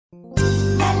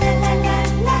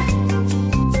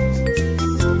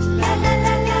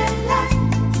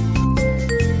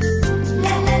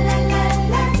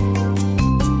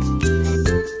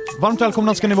Varmt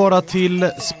välkomna ska ni vara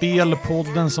till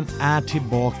Spelpodden som är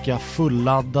tillbaka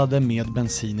fulladdade med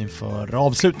bensin inför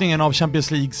avslutningen av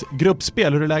Champions Leagues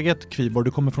gruppspel. Hur är läget, Kviborg?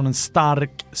 Du kommer från en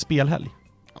stark spelhelg.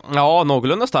 Ja,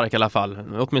 någorlunda stark i alla fall.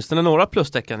 Åtminstone några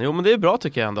plustecken. Jo, men det är bra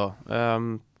tycker jag ändå.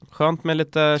 Skönt med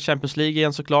lite Champions League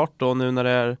igen såklart. Och nu när det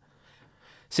är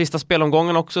sista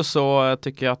spelomgången också så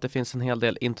tycker jag att det finns en hel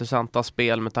del intressanta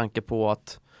spel med tanke på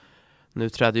att nu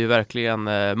träder ju verkligen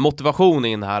motivation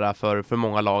in här för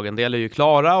många lag. En del är ju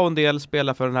klara och en del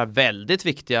spelar för den här väldigt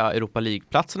viktiga Europa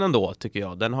League-platsen ändå tycker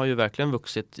jag. Den har ju verkligen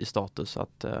vuxit i status. Så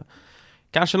att,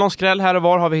 kanske någon skräll här och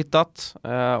var har vi hittat.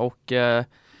 Och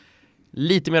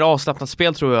lite mer avslappnat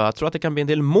spel tror jag. Jag tror att det kan bli en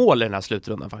del mål i den här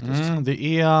slutrundan faktiskt.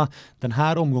 Det är den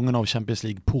här omgången av Champions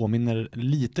League påminner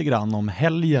lite grann om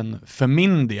helgen för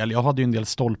min del. Jag hade ju en del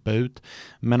stolpe ut.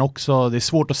 Men också det är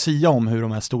svårt att sia om hur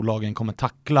de här storlagen kommer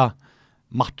tackla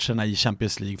matcherna i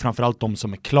Champions League, framförallt de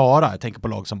som är klara. Jag tänker på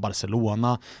lag som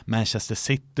Barcelona, Manchester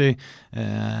City.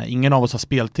 Ingen av oss har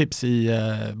speltips i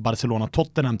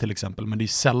Barcelona-Tottenham till exempel, men det är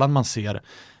sällan man ser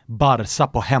Barca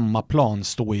på hemmaplan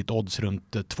stå i ett odds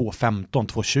runt 2,15,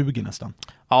 2,20 nästan.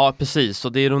 Ja, precis.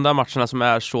 Och det är de där matcherna som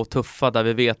är så tuffa där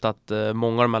vi vet att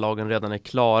många av de här lagen redan är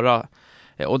klara.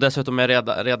 Och dessutom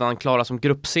är redan klara som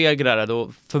gruppsegrare.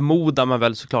 Då förmodar man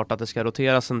väl såklart att det ska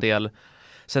roteras en del.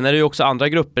 Sen är det ju också andra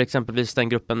grupper, exempelvis den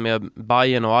gruppen med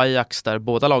Bayern och Ajax där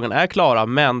båda lagen är klara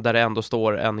men där det ändå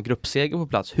står en gruppseger på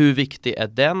plats. Hur viktig är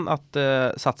den att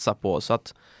satsa på? Så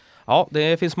att ja,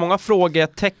 det finns många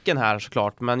frågetecken här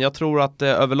såklart, men jag tror att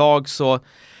överlag så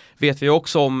vet vi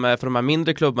också om för de här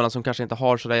mindre klubbarna som kanske inte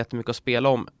har så där jättemycket att spela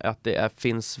om att det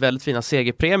finns väldigt fina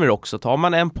segerpremier också. Tar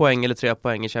man 1 poäng eller 3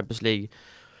 poäng i Champions League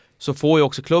så får ju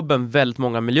också klubben väldigt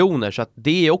många miljoner, så att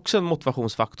det är också en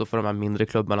motivationsfaktor för de här mindre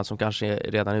klubbarna som kanske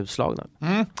är redan utslagna.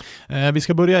 Vi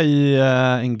ska börja i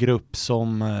en grupp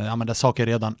som där saker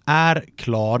redan är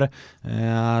klar.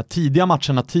 Tidiga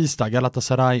matcherna tisdag,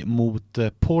 Galatasaray mot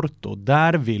Porto.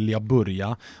 Där vill jag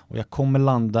börja och jag kommer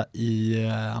landa i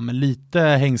lite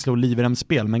hängsle och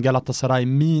livremspel, men Galatasaray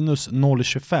minus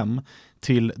 0,25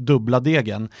 till dubbla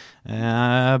degen.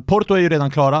 Porto är ju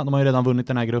redan klara, de har ju redan vunnit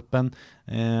den här gruppen.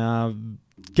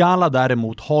 Gala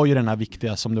däremot har ju den här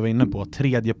viktiga, som du var inne på,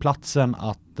 tredjeplatsen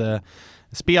att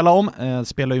spela om.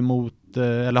 Spelar ju mot,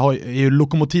 är ju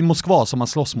Lokomotiv Moskva som man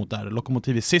slåss mot där.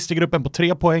 Lokomotiv är sist i gruppen på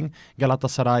 3 poäng,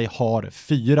 Galatasaray har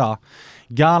 4.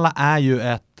 Gala är ju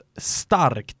ett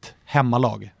starkt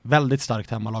hemmalag, väldigt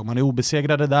starkt hemmalag. Man är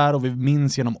obesegrade där och vi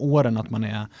minns genom åren att man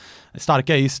är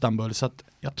starka i Istanbul, så att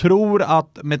jag tror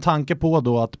att med tanke på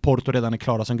då att Porto redan är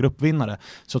klara som gruppvinnare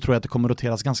så tror jag att det kommer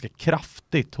roteras ganska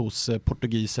kraftigt hos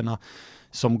portugiserna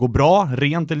som går bra,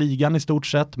 rent i ligan i stort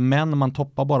sett, men man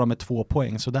toppar bara med 2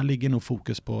 poäng, så där ligger nog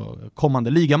fokus på kommande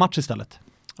ligamatch istället.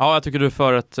 Ja, jag tycker du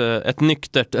för ett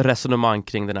nyktert resonemang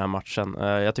kring den här matchen.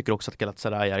 Jag tycker också att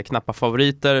Galatasaray är knappa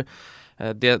favoriter.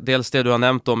 Dels det du har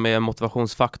nämnt om med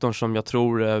motivationsfaktorn som jag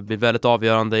tror blir väldigt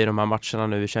avgörande i de här matcherna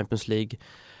nu i Champions League.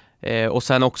 Och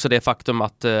sen också det faktum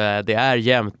att det är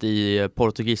jämnt i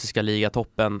portugisiska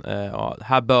ligatoppen.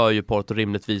 Här bör ju Porto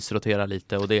rimligtvis rotera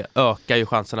lite och det ökar ju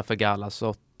chanserna för Gala. Så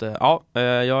att,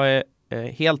 jag är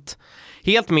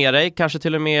helt med dig. Kanske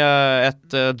till och med ett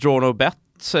draw no bet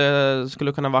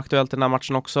skulle kunna vara aktuellt i den här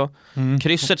matchen också.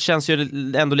 Krysset känns ju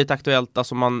ändå lite aktuellt,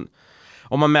 alltså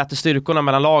om man mäter styrkorna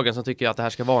mellan lagen så tycker jag att det här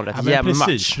ska vara en rätt jämn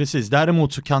match. Precis.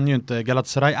 Däremot så kan ju inte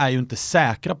Galatasaray är ju inte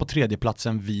säkra på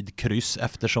tredjeplatsen vid kryss,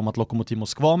 eftersom att Lokomotiv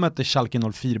Moskva möter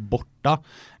Schalke 04 borta.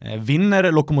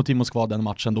 Vinner Lokomotiv Moskva den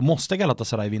matchen, då måste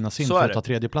Galatasaray vinna sin för att ta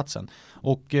tredjeplatsen.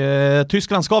 Och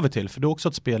Tyskland ska vi till, för det är också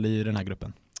ett spel i den här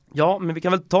gruppen. Ja, men vi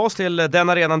kan väl ta oss till den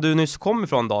arenan du nyss kom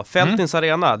ifrån då. Veltins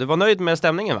arena. Du var nöjd med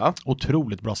stämningen, va?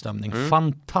 Otroligt bra stämning.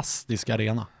 Fantastisk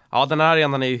arena. Ja, den här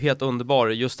arenan är ju helt underbar,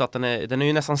 just att den är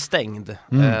ju nästan stängd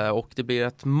och det blir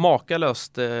ett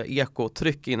makalöst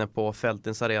ekotryck inne på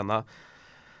Veltins arena.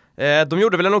 De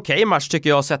gjorde väl en okej match tycker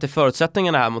jag, sett till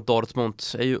förutsättningarna här mot Dortmund.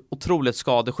 Det är ju otroligt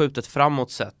skadeskjutet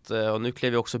framåt sett och nu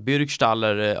klev ju också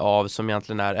Bürgstaller av som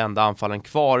egentligen är enda anfallen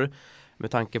kvar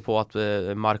med tanke på att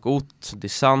Mark Uth, Di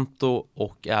Santo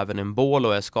och även Mbolo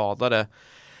är skadade.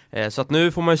 Så att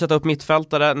nu får man ju sätta upp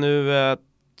mittfältare. Nu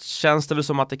känns det väl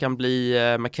som att det kan bli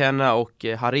McKenna och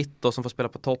Harit då, som får spela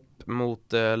på topp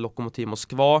mot Lokomotiv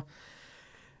Moskva.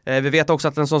 Vi vet också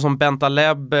att en sån som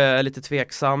Bentaleb är lite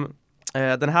tveksam.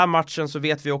 Den här matchen så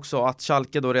vet vi också att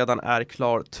Schalke då redan är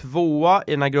klar 2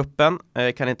 i den här gruppen.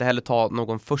 Kan inte heller ta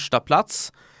någon första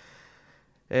plats.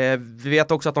 Vi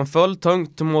vet också att de föll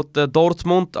tungt mot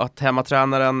Dortmund, att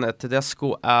hemmatränaren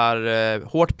Tedesco är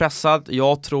hårt pressad.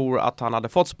 Jag tror att han hade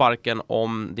fått sparken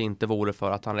om det inte vore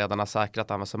för att han redan har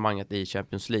säkrat avancemanget i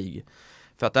Champions League.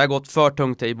 För att det har gått för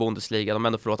tungt i Bundesliga. De har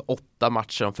ändå förlorat 8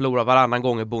 matcher. De förlorar varannan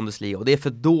gång i Bundesliga. Och det är för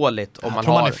dåligt om man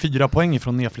har... man är 4 poäng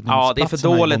ifrån nedflyttningsplatserna. Ja, det är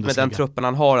för dåligt med den truppen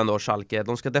han har ändå, Schalke.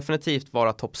 De ska definitivt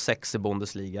vara topp 6 i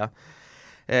Bundesliga.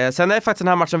 Sen är faktiskt den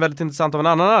här matchen väldigt intressant av en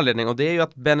annan anledning. Och det är ju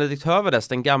att Benedikt Hövedes,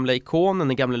 den gamla ikonen,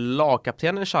 den gamla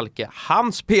lagkaptenen i Schalke,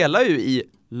 han spelar ju i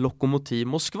Lokomotiv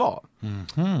Moskva.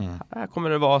 Här kommer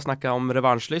det vara att snacka om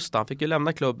revanschlysta. Han fick ju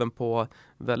lämna klubben på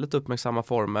väldigt uppmärksamma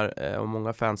former och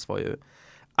många fans var ju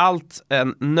allt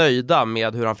nöjda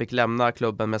med hur han fick lämna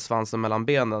klubben med svansen mellan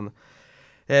benen.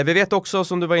 Vi vet också,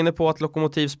 som du var inne på, att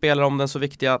Lokomotiv spelar om den så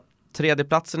viktiga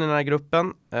tredjeplatsen i den här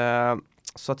gruppen.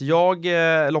 Så att jag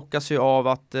lockas ju av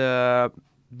att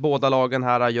båda lagen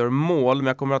här gör mål, men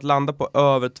jag kommer att landa på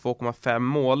över 2,5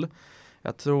 mål.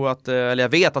 Jag tror att, eller jag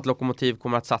vet att Lokomotiv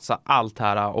kommer att satsa allt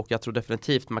här och jag tror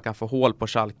definitivt man kan få hål på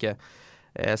Schalke.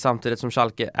 Samtidigt som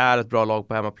Schalke är ett bra lag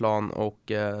på hemmaplan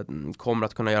och kommer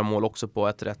att kunna göra mål också på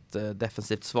ett rätt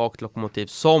defensivt svagt Lokomotiv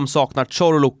som saknar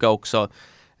Čorluka också,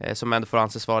 som ändå får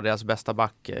anses vara deras bästa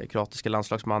back, kroatiska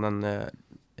landslagsmannen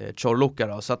Čorluka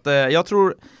då. Så att jag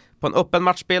tror på en öppen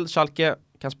matchbild, Schalke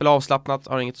kan spela avslappnat,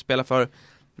 har inget att spela för.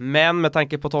 Men med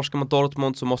tanke på torsken mot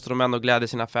Dortmund så måste de ändå glädja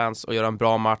sina fans och göra en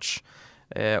bra match.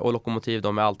 Och Lokomotiv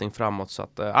då med allting framåt. Så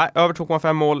att över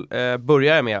 2,5 mål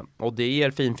börjar jag med. Och det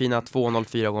ger fina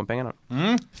 2,04 gånger pengarna.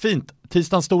 Fint.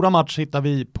 Tisdagens stora match hittar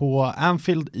vi på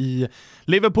Anfield i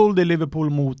Liverpool. Det är Liverpool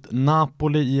mot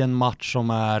Napoli i en match som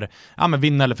är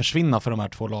vinna eller försvinna för de här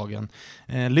två lagen.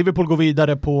 Liverpool går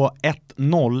vidare på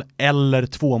 1-0 eller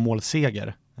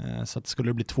 2-målseger. Så att skulle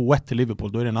det bli 2-1 till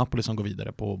Liverpool, då är det Napoli som går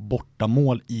vidare på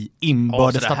bortamål i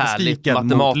inbördesstatistiken mot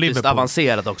Liverpool. Matematiskt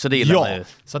avancerat också, det gillar man ju.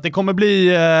 Så att det kommer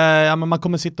bli, man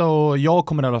kommer sitta och, jag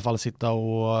kommer i alla fall sitta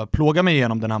och plåga mig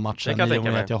igenom den här matchen i och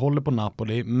med att jag håller på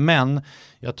Napoli. Men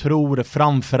jag tror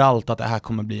framförallt att det här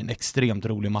kommer bli en extremt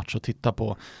rolig match att titta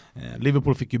på.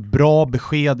 Liverpool fick ju bra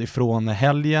besked ifrån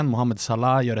helgen. Mohamed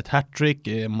Salah gör ett hattrick,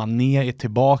 Mané är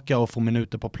tillbaka och får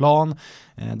minuter på plan.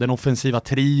 Den offensiva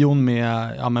trion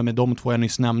med de två jag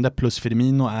nyss nämnde plus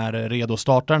Firmino är redo att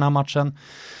starta den här matchen.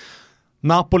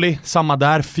 Napoli, samma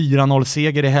där, 4-0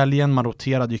 seger i helgen. Man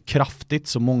roterade ju kraftigt,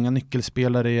 så många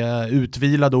nyckelspelare är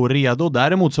utvilade och redo.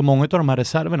 Däremot så många av de här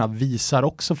reserverna visar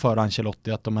också för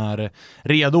Ancelotti att de är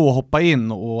redo att hoppa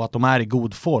in och att de är i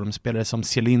god form. Spelare som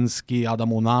Zielinski,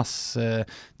 Adam Onas,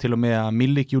 till och med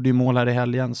Milik gjorde ju mål här i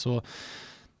helgen. Så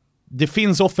det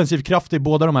finns offensiv kraft i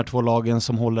båda de här två lagen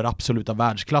som håller absoluta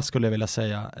världsklass, skulle jag vilja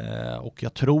säga. Och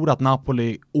jag tror att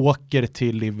Napoli åker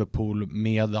till Liverpool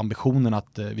med ambitionen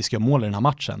att vi ska göra mål i den här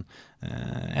matchen.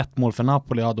 1 mål för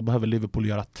Napoli, då behöver Liverpool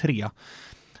göra 3.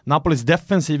 Napolis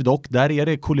defensiv dock, där är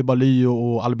det Koulibaly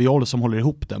och Albiol som håller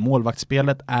ihop det.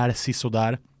 Målvaktsspelet är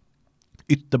sisådär.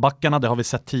 Ytterbackarna, det har vi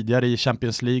sett tidigare i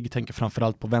Champions League, tänker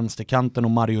framförallt på vänsterkanten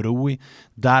och Mario Rui.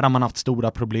 Där har man haft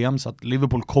stora problem, så att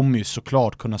Liverpool kommer ju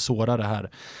såklart kunna såra det här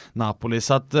Napoli.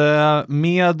 Så att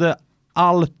med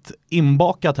allt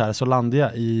inbakat här så landar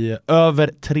jag i över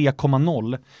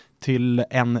 3,0 till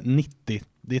 1,90.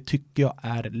 Det tycker jag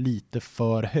är lite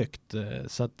för högt.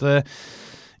 Så att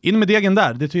in med degen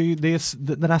där,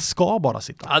 den här ska bara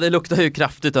sitta. Ja, det luktar ju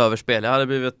kraftigt överspel. Jag hade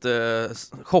blivit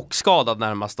chockskadad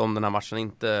närmast om den här matchen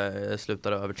inte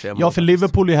slutar över 3 mål. Ja, för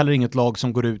Liverpool är heller inget lag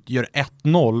som går ut, gör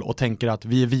 1-0 och tänker att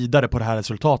vi är vidare på det här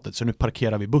resultatet, så nu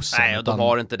parkerar vi bussen. Nej, och de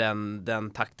har inte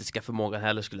den taktiska förmågan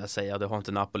heller, skulle jag säga. Det har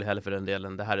inte Napoli heller för den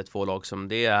delen. Det här är 2 lag som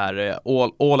det är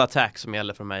all attack som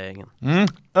gäller för mig egen.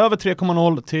 Över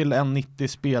 3,0 till 1,90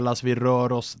 spelas. Vi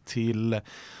rör oss till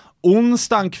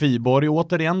onsdagen, Kviborg,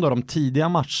 återigen då de tidiga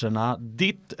matcherna.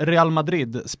 Ditt Real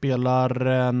Madrid spelar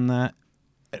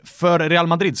för Real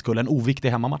Madrids skull en oviktig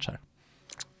hemmamatch här.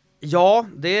 Ja,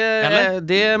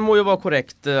 det må ju vara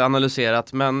korrekt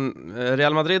analyserat, men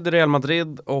Real Madrid är Real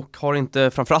Madrid och har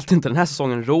inte, framförallt inte den här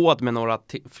säsongen, råd med några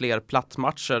fler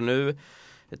plattmatcher. Nu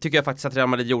tycker jag faktiskt att Real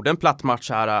Madrid gjorde en plattmatch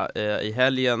här i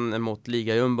helgen mot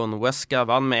ligajumbon Huesca,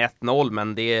 vann med 1-0,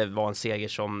 men det var en seger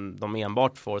som de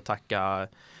enbart får tacka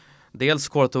dels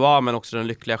Courtois men också den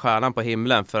lyckliga stjärnan på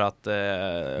himlen för att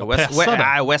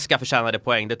Huesca förtjänade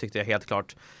poäng, det tyckte jag helt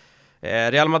klart.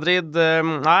 Real Madrid,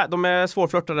 de är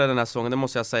svårflörtade den här säsongen, det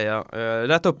måste jag säga.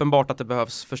 Rätt uppenbart att det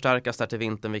behövs förstärkas där till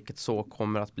vintern, vilket så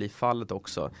kommer att bli fallet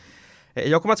också.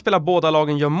 Jag kommer att spela båda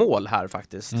lagen gör mål här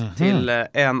faktiskt till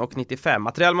 1,95.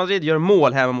 Att Real Madrid gör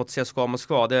mål hemma mot CSKA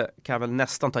Moskva, det kan jag väl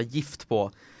nästan ta gift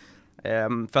på.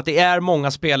 För att det är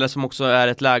många spelare som också är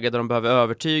ett läge där de behöver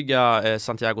övertyga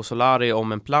Santiago Solari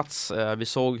om en plats. Vi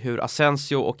såg hur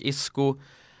Asensio och Isco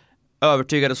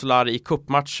övertygade Solari i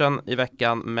cupmatchen i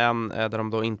veckan, men där de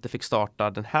då inte fick starta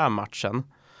den här matchen.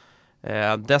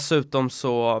 Dessutom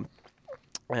så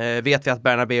vet vi att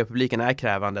Bernabéu-publiken är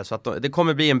krävande, så att det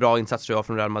kommer bli en bra insats tror jag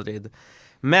från Real Madrid.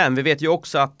 Men vi vet ju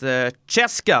också att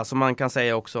Cesca, som man kan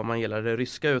säga också om man gillar det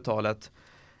ryska uttalet,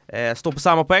 står på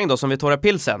samma poäng då som Vitória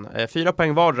Pilsen, 4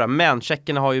 poäng vardera, men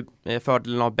tjeckerna har ju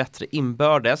fördelen av bättre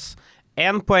inbördes.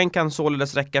 1 poäng kan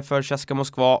således räcka för CSKA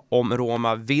Moskva om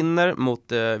Roma vinner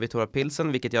mot Vitória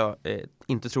Pilsen, vilket jag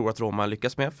inte tror att Roma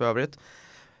lyckas med för övrigt.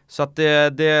 Så att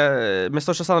med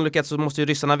största sannolikhet så måste ju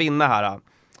ryssarna vinna här.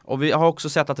 Och vi har också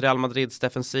sett att Real Madrids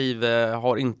defensiv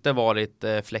har inte varit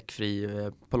fläckfri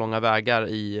på långa vägar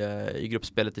i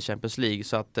gruppspelet i Champions League.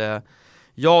 Så att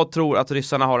jag tror att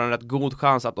ryssarna har en rätt god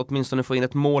chans att åtminstone få in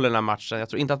ett mål i den här matchen. Jag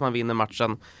tror inte att man vinner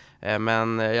matchen,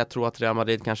 men jag tror att Real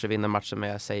Madrid kanske vinner matchen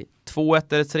med sig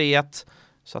 2-1 eller 3-1.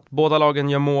 Så att båda lagen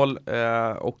gör mål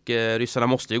och ryssarna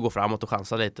måste ju gå framåt och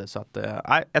chansa lite. Så att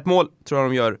ett mål tror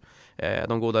jag de gör,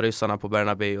 de goda ryssarna på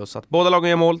Bernabéu. Så att båda lagen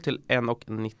gör mål till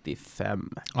 1,95.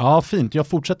 Ja, fint. Jag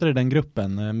fortsätter i den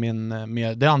gruppen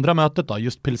med det andra mötet då,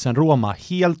 just Pilsen-Roma,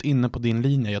 helt inne på din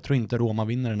linje. Jag tror inte Roma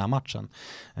vinner den här matchen.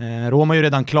 Roma är ju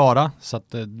redan klara, så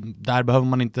att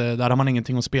där har man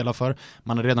ingenting att spela för.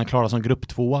 Man är redan klara som grupp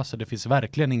 2, så det finns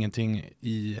verkligen ingenting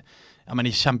i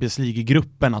Champions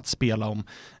League-gruppen att spela om.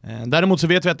 Däremot så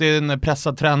vet vi att det är en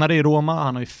pressad tränare i Roma.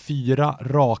 Han har ju 4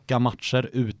 raka matcher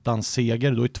utan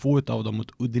seger. Då är 2 utav dem mot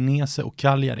Udinese och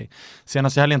Cagliari.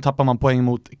 Senast i helgen tappar man poäng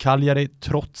mot Cagliari.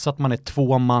 Trots att man är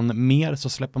 2 man mer så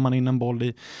släpper man in en boll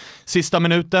i sista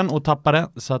minuten och tappar det.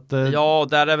 Så att, ja,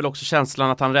 där är väl också känslan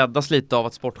att han räddas lite av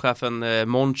att sportchefen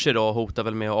Monchi då hotar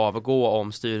väl med att avgå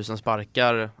om styrelsen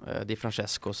sparkar Di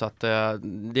Francesco. Så att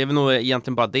det är väl nog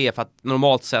egentligen bara det, för att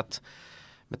normalt sett,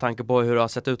 med tanke på hur det har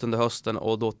sett ut under hösten,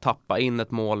 och då tappa in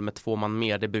ett mål med 2 man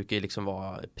mer, det brukar ju liksom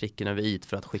vara pricken över i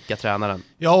för att skicka tränaren.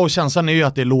 Ja, och känslan är ju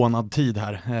att det är lånad tid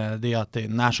här. Det är att det,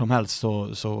 när som helst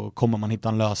så kommer man hitta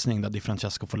en lösning där Di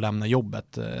Francesco får lämna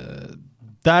jobbet.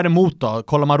 Däremot då,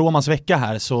 kollar man Romas vecka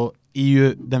här så är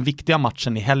ju den viktiga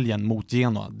matchen i helgen mot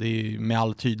Genoa. Det är ju med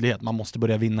all tydlighet, man måste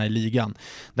börja vinna i ligan.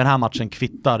 Den här matchen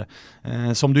kvittar.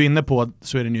 Som du är inne på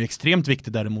så är den ju extremt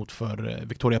viktig däremot för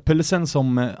Vitória Pilsen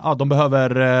som, de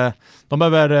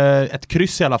behöver ett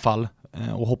kryss i alla fall,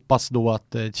 och hoppas då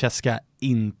att CSKA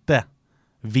inte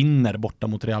vinner borta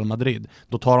mot Real Madrid.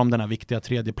 Då tar de den här viktiga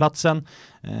 3:e platsen.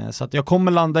 Så att jag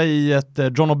kommer landa i ett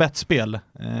John O'Bett-spel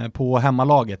på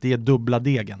hemmalaget. Det är dubbla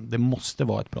degen. Det måste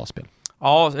vara ett bra spel.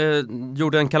 Ja,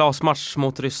 gjorde en kalasmatch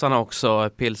mot ryssarna också,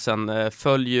 Pilsen.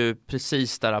 Föll ju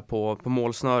precis där på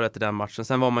målsnöret i den matchen.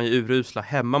 Sen var man ju urusla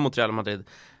hemma mot Real Madrid.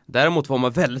 Däremot var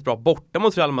man väldigt bra borta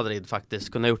mot Real Madrid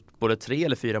faktiskt. Kunde ha gjort både 3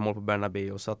 eller 4 mål på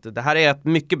Bernabéu. Så att det här är ett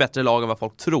mycket bättre lag än vad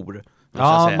folk tror.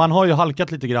 Ja, man har ju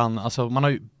halkat lite grann. Alltså, man har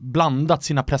ju blandat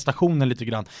sina prestationer lite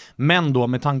grann. Men då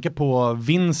med tanke på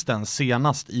vinsten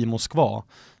senast i Moskva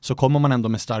så kommer man ändå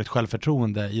med starkt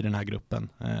självförtroende i den här gruppen.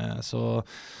 Så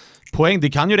poäng, det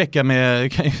kan ju räcka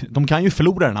med, de kan ju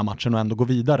förlora den här matchen och ändå gå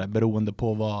vidare beroende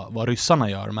på vad ryssarna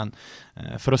gör, men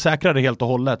för att säkra det helt och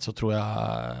hållet så tror jag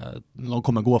de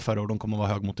kommer gå för det och de kommer vara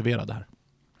högmotiverade här.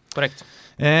 Korrekt.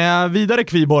 Vidare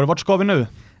Kviborg, vart ska vi nu?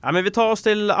 Ja, men vi tar oss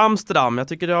till Amsterdam. Jag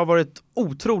tycker det har varit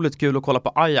otroligt kul att kolla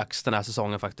på Ajax den här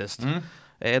säsongen faktiskt.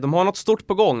 De har något stort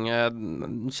på gång.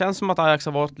 Det känns som att Ajax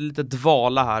har varit lite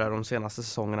dvala här de senaste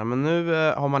säsongerna, men nu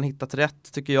har man hittat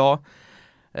rätt tycker jag.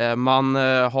 Man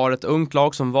har ett ungt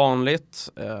lag som vanligt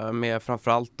med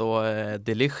framförallt då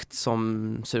De Ligt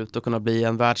som ser ut att kunna bli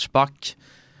en världsback.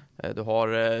 Du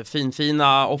har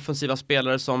fina offensiva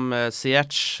spelare som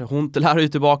Ziyech, Huntelaar är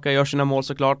tillbaka, gör sina mål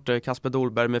såklart, Kasper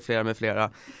Dolberg med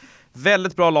flera.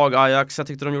 Väldigt bra lag Ajax. Jag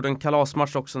tyckte de gjorde en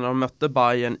kalasmatch också när de mötte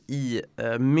Bayern i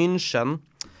München.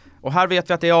 Och här vet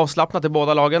vi att det är avslappnat i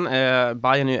båda lagen.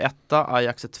 Bayern är ju 1,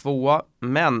 Ajax är 2.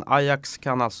 Men Ajax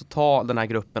kan alltså ta den här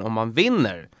gruppen om man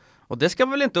vinner. Och det ska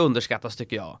väl inte underskattas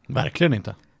tycker jag. Verkligen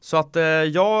inte. Så att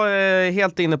jag är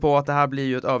helt inne på att det här blir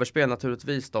ju ett överspel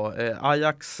naturligtvis då.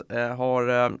 Ajax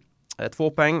har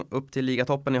 2 poäng upp till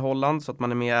ligatoppen i Holland så att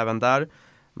man är med även där.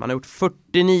 Man har gjort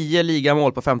 49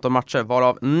 ligamål på 15 matcher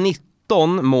varav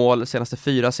 19 mål senaste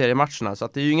 4 seriematcherna. Så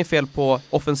att det är ju inget fel på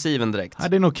offensiven direkt. Ja,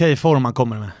 det är en okej form man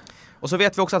kommer med. Och så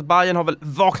vet vi också att Bayern har väl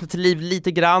vaknat till liv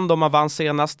lite grann. De har vann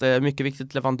senast. Mycket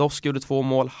viktigt, Lewandowski gjorde 2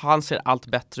 mål. Han ser allt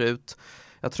bättre ut.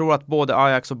 Jag tror att både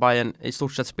Ajax och Bayern i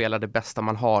stort sett spelar det bästa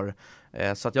man har.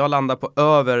 Så att jag landar på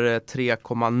över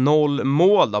 3,0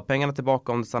 mål då. Pengarna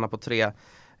tillbaka om det stannar på 3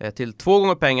 till 2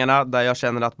 gånger pengarna. Där jag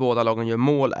känner att båda lagen gör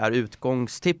mål är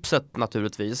utgångstipset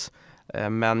naturligtvis.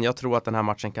 Men jag tror att den här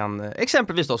matchen kan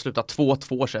exempelvis då sluta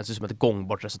 2-2, känns det som ett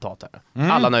gångbart resultat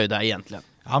här. Alla nöjda egentligen.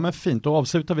 Ja men fint, då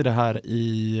avslutar vi det här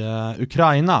i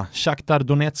Ukraina. Shakhtar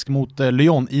Donetsk mot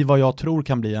Lyon i vad jag tror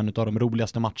kan bli en av de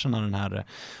roligaste matcherna den här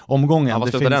omgången. Ja, vad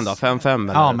slutar den då? 5-5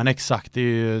 eller? Ja men exakt, det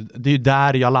är ju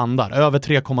där jag landar. Över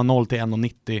 3,0 till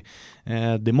 1,90.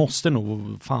 Det måste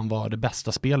nog fan vara det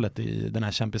bästa spelet i den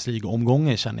här Champions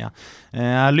League-omgången känner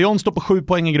jag. Lyon står på 7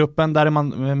 poäng i gruppen, där är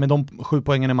man, med de 7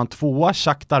 poängen är man 2,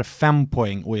 Shakhtar 5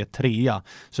 poäng och är 3.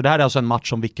 Så det här är alltså en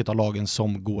match om vilket av lagen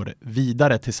som går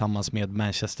vidare tillsammans med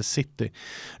Manchester City.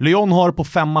 Lyon har på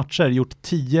 5 matcher gjort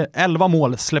 11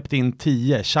 mål, släppt in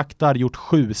 10. Shakhtar gjort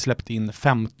 7, släppt in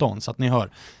 15. Så att ni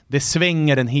hör, det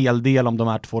svänger en hel del om de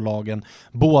här två lagen.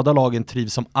 Båda lagen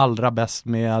trivs som allra bäst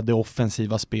med det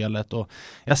offensiva spelet. Och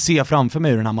jag ser framför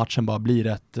mig hur den här matchen bara blir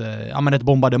ett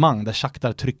bombardemang där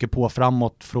Shakhtar trycker på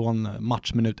framåt från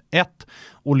matchminut 1.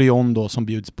 Och Lyon då som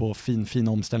bjuds på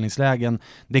fina omställningslägen,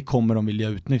 det kommer de vilja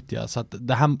utnyttja. Så att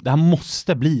det här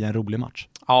måste bli en rolig match.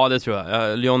 Ja, det tror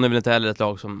jag. Lyon är väl inte heller ett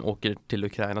lag som åker till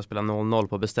Ukraina och spelar 0-0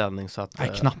 på beställning. Så att,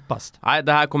 nej, knappast. Nej,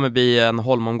 det här kommer bli en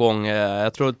holmomgång.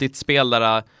 Jag tror att ditt spel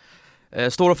där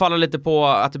står och faller lite på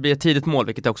att det blir ett tidigt mål,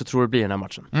 vilket jag också tror det blir i den här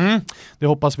matchen. Det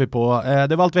hoppas vi på.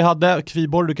 Det var allt vi hade.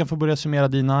 Kviborg, du kan få börja summera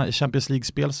dina Champions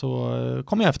League-spel, så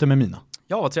kommer jag efter med mina.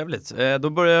 Ja, vad trevligt. Då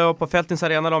börjar jag på Fältins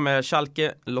Arena då med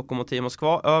Schalke, Lokomotiv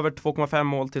Moskva, över 2,5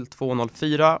 mål till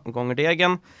 2,04 gånger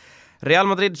degen. Real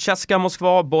Madrid, CSKA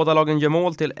Moskva, båda lagen gör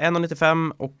mål till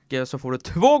 1,95 och så får du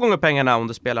 2 gånger pengarna om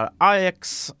du spelar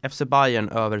Ajax, FC Bayern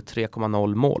över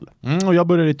 3,0 mål. Och jag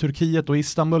börjar i Turkiet och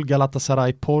Istanbul,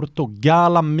 Galatasaray, Porto,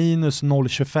 Gala minus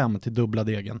 0,25 till dubbla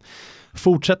degen.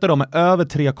 Fortsätter de med över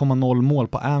 3,0 mål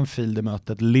på Anfield i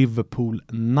mötet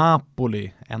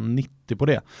Liverpool-Napoli, 1,90 på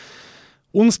det.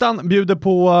 Onsdagen bjuder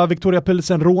på Victoria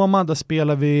Pilsen Roma, där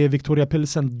spelar vi Victoria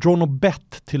Pilsen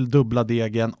Dronobet till dubbla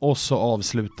degen och så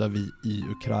avslutar vi i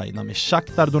Ukraina med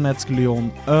Shakhtar Donetsk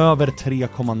Lyon över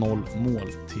 3,0 mål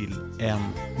till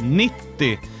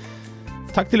 1,90.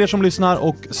 Tack till er som lyssnar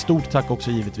och stort tack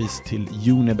också givetvis till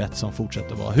Unibet som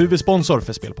fortsätter vara huvudsponsor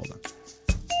för Spelpodden.